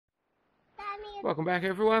Welcome back,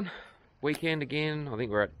 everyone. Weekend again. I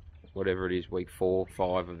think we're at whatever it is, week 4,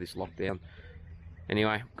 5 of this lockdown.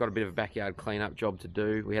 Anyway, got a bit of a backyard clean-up job to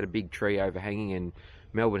do. We had a big tree overhanging, and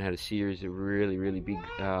Melbourne had a series of really big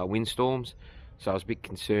windstorms. So I was a bit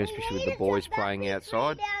concerned, especially with the boys playing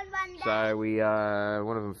outside. So we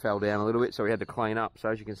one of them fell down a little bit, so we had to clean up. So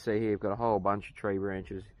as you can see here, we've got a whole bunch of tree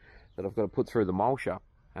branches that I've got to put through the mulcher,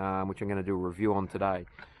 which I'm going to do a review on today.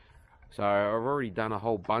 So I've already done a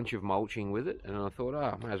whole bunch of mulching with it, and I thought,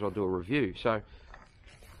 I may as well do a review. So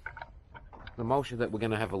the mulcher that we're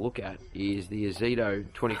going to have a look at is the Ozito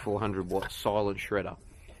 2400 watt silent shredder.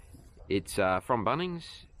 It's from Bunnings,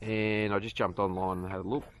 and I just jumped online and had a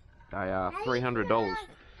look. They are $300,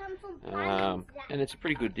 and it's a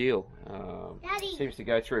pretty good deal. Seems to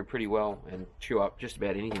go through pretty well and chew up just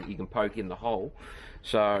about anything you can poke in the hole.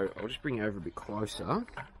 So I'll just bring it over a bit closer.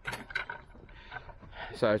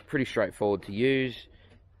 So it's pretty straightforward to use.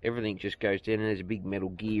 Everything just goes down, and there's a big metal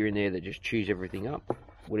gear in there that just chews everything up.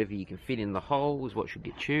 Whatever you can fit in the hole is what should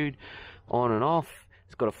get chewed. On and off.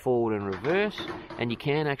 It's got a forward and reverse, and you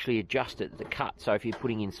can actually adjust it, the cut. So if you're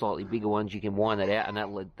putting in slightly bigger ones, you can wind that out, and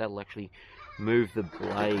that'll actually move the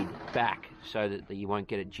blade back so that you won't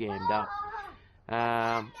get it jammed up.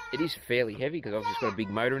 It is fairly heavy because I've just got a big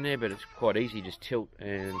motor in there, but it's quite easy. Just tilt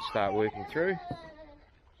and start working through.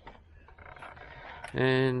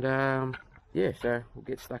 And yeah, so we'll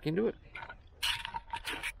get stuck into it.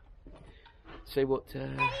 See what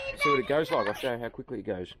it goes like. I'll show you how quickly it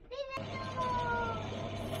goes.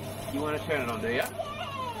 You want to turn it on, do you?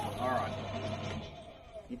 Alright.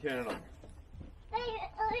 You turn it on.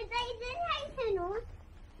 Turn on.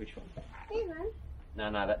 Which one? This one. No,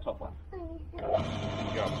 that top one.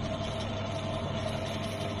 Good job.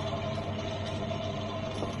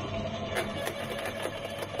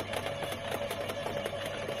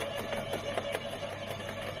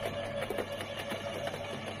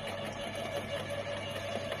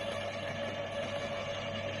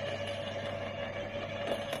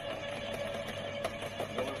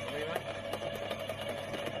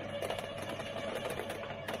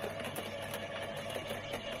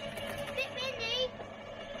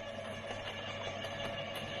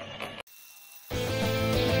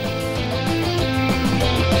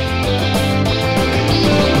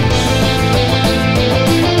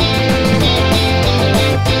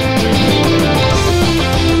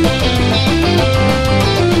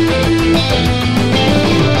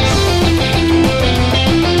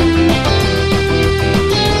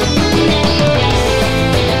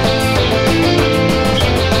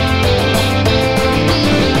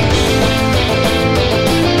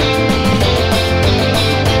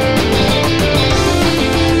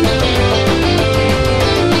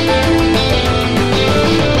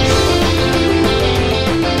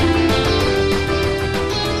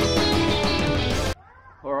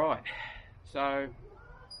 So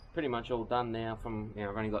pretty much all done now. I've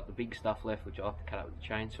only got the big stuff left, which I'll have to cut up with the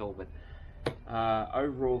chainsaw. But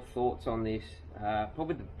overall thoughts on this,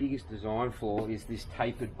 probably the biggest design flaw is this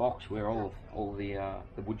tapered box where all the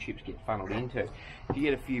wood chips get funneled into. If you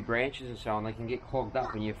get a few branches and so on, they can get clogged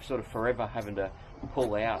up, and you're sort of forever having to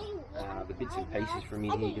pull out the bits and pieces from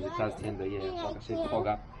in here, because it does tend to, like I said, clog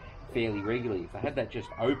up fairly regularly. If I had that just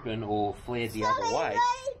open or flared the other way,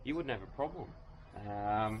 you wouldn't have a problem.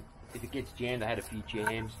 If it gets jammed, I had a few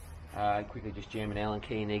jams. Quickly just jam an Allen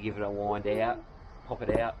key in there, give it a wind out, pop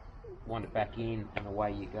it out, wind it back in, and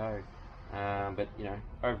away you go. But you know,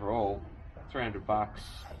 overall, $300.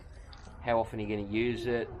 How often are you going to use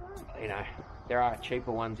it? You know, there are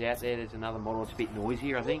cheaper ones out there. There's another model that's a bit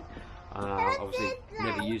noisier, I think. Obviously,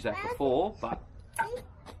 never used that before, but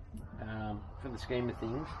for the scheme of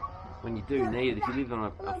things, when you do need it, if you live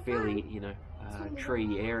on a fairly,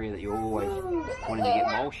 tree area that you're always wanting to get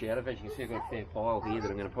mulch out of, as you can see, I've got a fair pile here that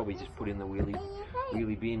I'm going to probably just put in the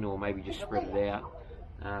wheelie bin, or maybe just spread it out.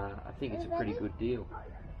 I think it's a pretty good deal.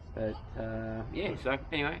 But yeah, so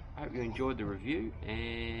anyway, I hope you enjoyed the review,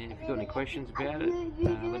 and if you've got any questions about it,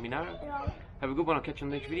 let me know. Have a good one. I'll catch you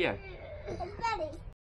on the next video.